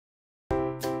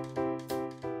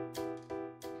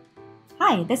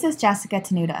Hi, this is Jessica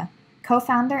Tenuta,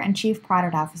 co-founder and chief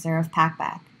product officer of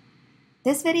Packback.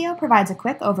 This video provides a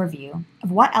quick overview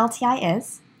of what LTI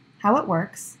is, how it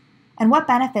works, and what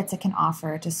benefits it can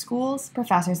offer to schools,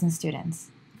 professors, and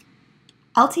students.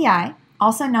 LTI,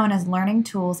 also known as Learning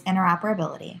Tools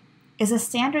Interoperability, is a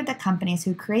standard that companies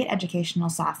who create educational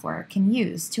software can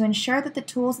use to ensure that the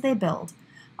tools they build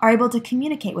are able to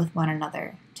communicate with one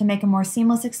another to make a more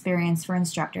seamless experience for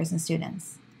instructors and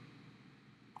students.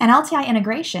 An LTI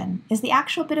integration is the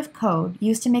actual bit of code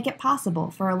used to make it possible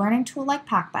for a learning tool like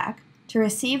Packback to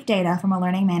receive data from a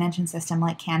learning management system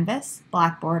like Canvas,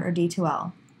 Blackboard, or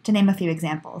D2L, to name a few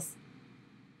examples.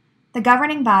 The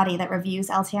governing body that reviews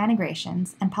LTI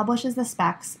integrations and publishes the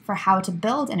specs for how to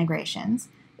build integrations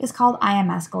is called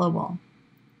IMS Global.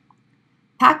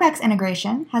 Packback's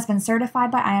integration has been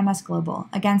certified by IMS Global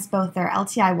against both their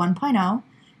LTI 1.0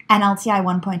 and LTI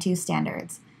 1.2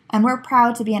 standards, and we're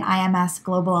proud to be an IMS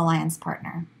Global Alliance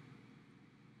partner.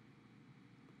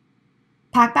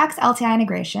 Packback's LTI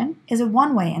integration is a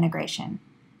one-way integration,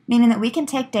 meaning that we can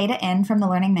take data in from the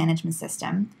learning management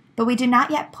system, but we do not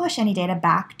yet push any data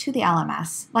back to the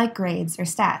LMS, like grades or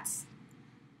stats.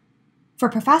 For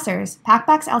professors,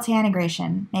 Packback's LTI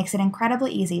integration makes it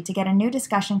incredibly easy to get a new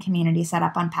discussion community set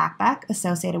up on Packback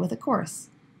associated with a course.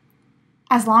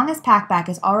 As long as Packback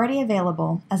is already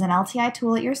available as an LTI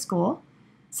tool at your school,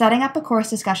 setting up a course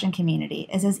discussion community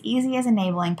is as easy as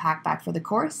enabling Packback for the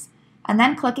course and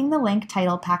then clicking the link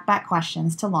titled Packback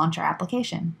Questions to launch our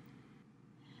application.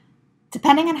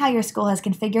 Depending on how your school has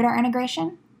configured our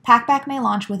integration, Packback may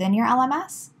launch within your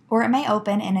LMS, or it may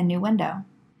open in a new window.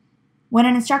 When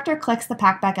an instructor clicks the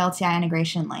Packback LTI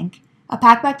integration link, a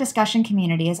Packback discussion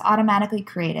community is automatically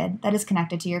created that is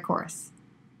connected to your course.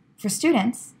 For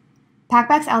students,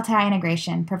 Packback's LTI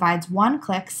integration provides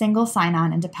one-click single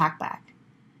sign-on into Packback.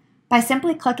 By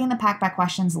simply clicking the Packback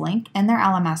Questions link in their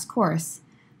LMS course,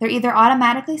 they're either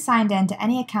automatically signed in to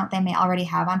any account they may already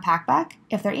have on Packback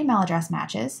if their email address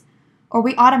matches, or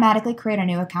we automatically create a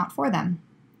new account for them.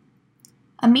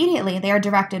 Immediately, they are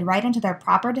directed right into their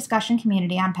proper discussion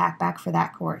community on Packback for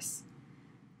that course.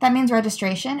 That means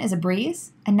registration is a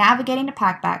breeze, and navigating to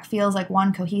Packback feels like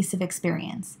one cohesive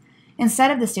experience, instead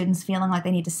of the students feeling like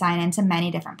they need to sign into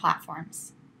many different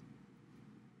platforms.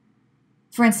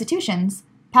 For institutions,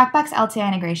 Packback's LTI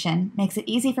integration makes it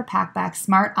easy for Packback's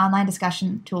smart online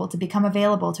discussion tool to become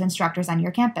available to instructors on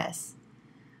your campus.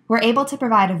 We're able to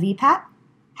provide a VPAT,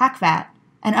 HACVAT,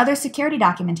 and other security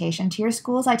documentation to your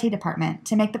school's IT department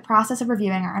to make the process of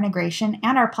reviewing our integration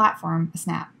and our platform a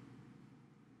snap.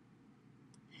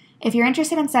 If you're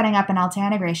interested in setting up an LTI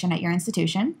integration at your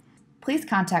institution, please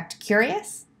contact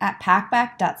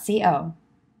curious@packback.co.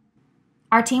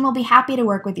 Our team will be happy to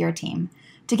work with your team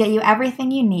to get you everything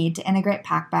you need to integrate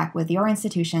Packback with your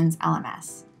institution's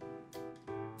LMS.